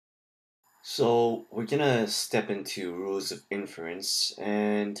So we're gonna step into rules of inference,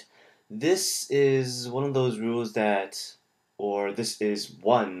 and this is one of those rules or this is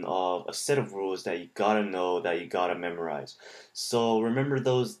one of a set of rules that you gotta know, that you gotta memorize. So remember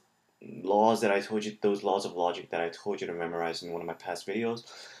those laws that I told you, those laws of logic that I told you to memorize in one of my past videos?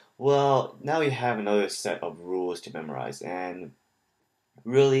 Well, now you have another set of rules to memorize, and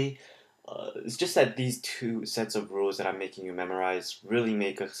really, it's just that these two sets of rules that I'm making you memorize really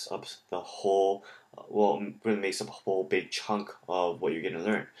make us up the whole, really makes up a whole big chunk of what you're gonna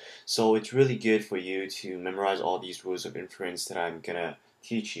learn. So it's really good for you to memorize all these rules of inference that I'm gonna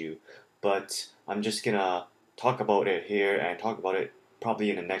teach you, but I'm just gonna talk about it here and talk about it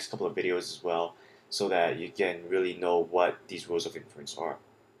probably in the next couple of videos as well, so that you can really know what these rules of inference are.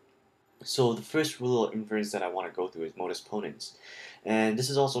 So the first rule of inference that I want to go through is modus ponens. And this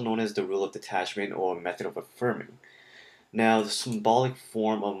is also known as the rule of detachment or method of affirming. Now the symbolic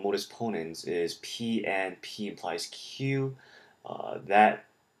form of modus ponens is P and P implies Q. That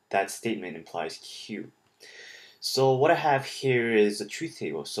statement implies Q. So what I have here is a truth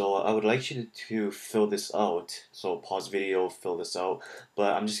table. So I would like you to fill this out. So pause video, fill this out.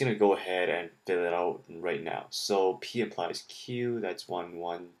 But I'm just going to go ahead and fill it out right now. So P implies Q, that's 1,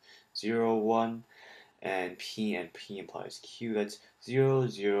 1, 0, 1. And P implies Q, that's 0,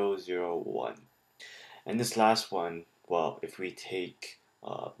 0, 0, 1. And this last one, well, if we take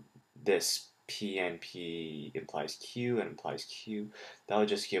this P and P implies Q and implies Q, that will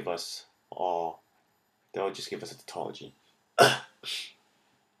just give us all that will just give us a tautology.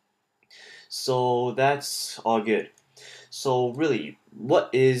 So that's all good. So really, what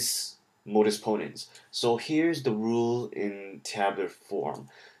is modus ponens? So here's the rule in tabular form.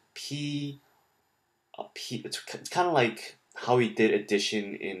 P it's kind of like how we did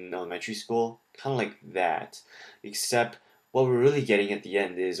addition in elementary school, kind of like that, except what we're really getting at the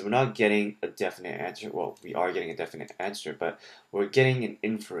end is we're not getting a definite answer. Well, we are getting a definite answer, but we're getting an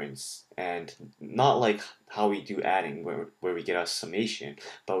inference, and not like how we do adding, where we get a summation,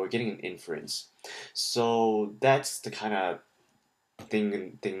 but we're getting an inference. So that's the kind of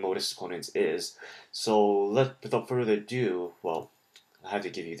thing modus ponens is. So without further ado, well, I have to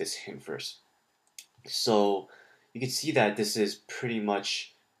give you this hint first. So you can see that this is pretty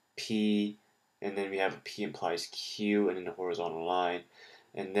much P, and then we have P implies Q, and then the horizontal line,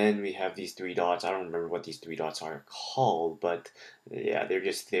 and then we have these three dots. I don't remember what these three dots are called, but yeah, they're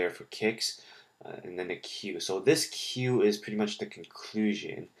just there for kicks, and then the Q. So this Q is pretty much the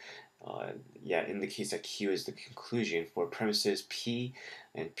conclusion. Yeah, indicates that Q is the conclusion for premises P,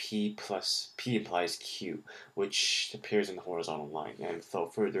 and P plus P implies Q, which appears in the horizontal line. And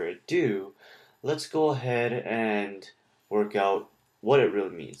without further ado, let's go ahead and work out what it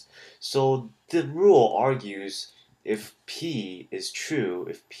really means. So the rule argues if P is true,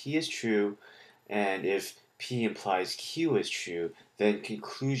 and if P implies Q is true, then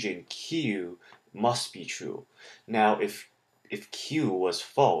conclusion Q must be true. Now, if Q was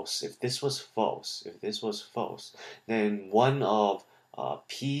false, if this was false, then one of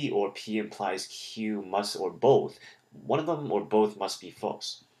P or P implies Q must, or both, one of them or both must be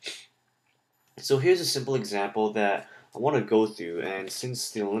false. So here's a simple example that I want to go through, and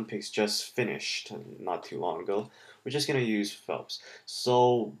since the Olympics just finished not too long ago, we're just going to use Phelps.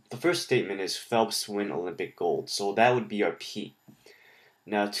 So the first statement is Phelps win Olympic gold, so that would be our P.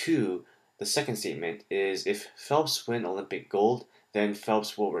 Now the second statement is if Phelps win Olympic gold, then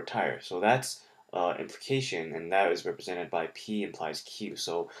Phelps will retire. So that's implication, and that is represented by P implies Q.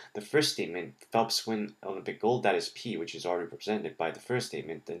 So the first statement, Phelps win Olympic gold, that is P, which is already represented by the first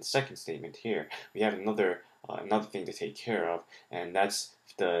statement. Then the second statement here, we have another thing to take care of, and that's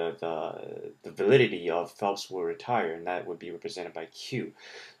the validity of Phelps will retire, and that would be represented by Q.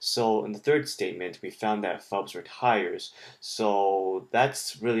 So in the third statement, we found that Phelps retires. So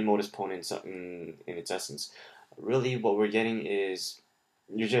that's really modus ponens in its essence. Really, what we're getting is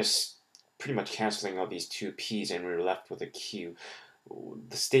you're just pretty much canceling out these two P's, and we're left with a Q.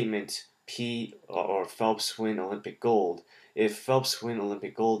 The statement P or Phelps win Olympic gold. If Phelps win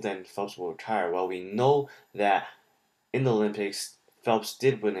Olympic gold, then Phelps will retire. Well, we know that in the Olympics, Phelps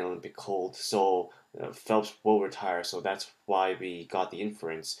did win the Olympic gold, so Phelps will retire. So that's why we got the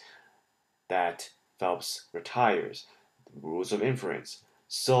inference that Phelps retires. The rules of inference.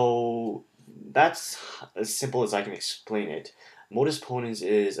 So that's as simple as I can explain it. Modus ponens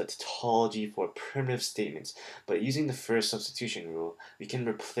is a tautology for primitive statements, but using the first substitution rule, we can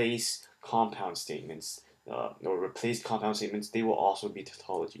replace compound statements. Or replace compound statements, they will also be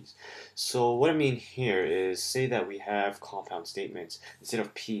tautologies. So what I mean here is, say that we have compound statements. Instead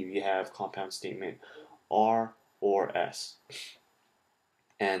of P, we have compound statement R or S.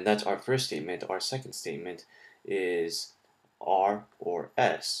 And that's our first statement. Our second statement is R or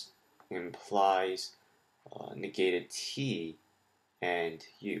S implies negated T and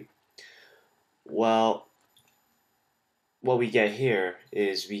U. Well, what we get here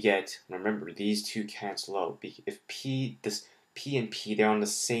is we get, remember, these two cancel out. If P and P, they're on the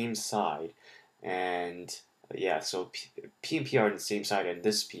same side, and yeah, so P and P are on the same side, and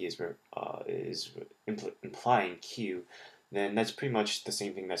this P is implying Q, then that's pretty much the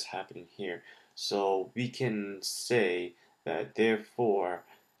same thing that's happening here. So we can say that therefore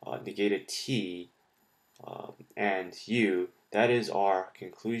negated T and U, that is our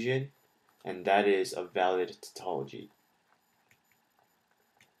conclusion, and that is a valid tautology.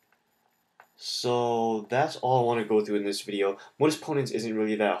 So that's all I want to go through in this video. Modus ponens isn't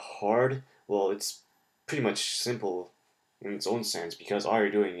really that hard. Well, it's pretty much simple in its own sense, because all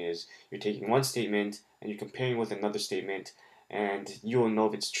you're doing is you're taking one statement and you're comparing with another statement, and you'll know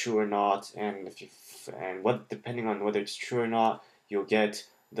if it's true or not, and what, depending on whether it's true or not, you'll get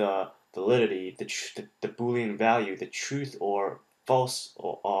the validity, the Boolean value, the truth or false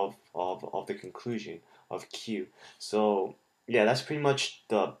of the conclusion of Q. So yeah, that's pretty much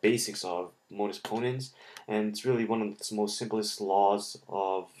the basics of modus ponens, and it's really one of the most simplest laws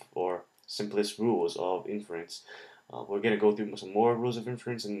of, or simplest rules of inference. We're going to go through some more rules of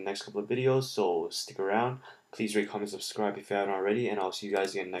inference in the next couple of videos, so stick around. Please rate, comment, subscribe if you haven't already, and I'll see you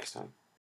guys again next time.